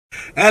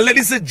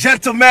Ladies and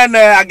gentlemen,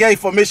 I get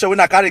information when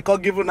I carry call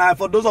given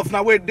for those of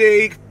now where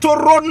they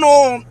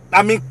Toronto,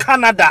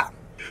 Canada.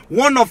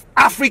 One of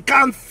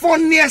African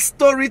funniest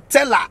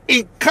storyteller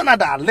in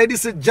Canada,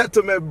 ladies and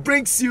gentlemen,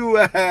 brings you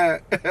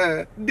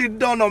the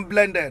Don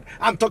Unblended.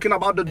 I'm talking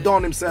about the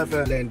Don himself,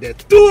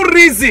 Unblended. 2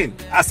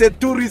 reasons. I said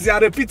 2 reasons. I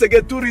repeat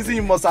again, 2 reasons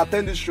you must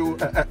attend the show.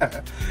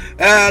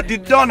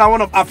 The Don are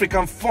one of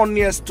African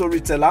funniest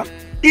storyteller.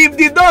 If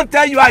they don't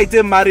tell you how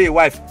to marry a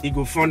wife, it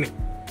go funny.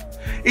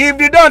 If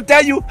they don't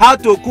tell you how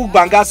to cook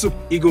banga soup,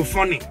 it go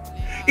funny.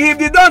 If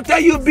they don't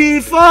tell you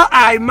before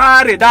I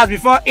marry, that's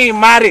before he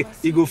marry,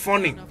 it go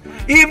funny.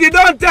 If they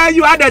don't tell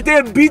you how they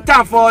take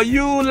beater for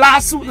you,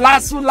 lasso,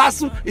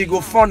 it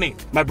go funny.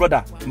 My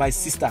brother, my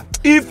sister,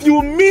 if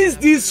you miss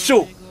this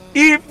show,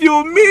 if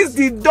you miss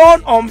the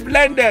Don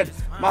Unblended,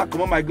 man,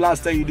 come on, my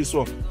glass tell you this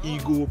one, he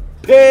go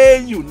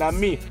pay you, na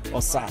me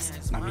or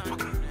SARS, na me.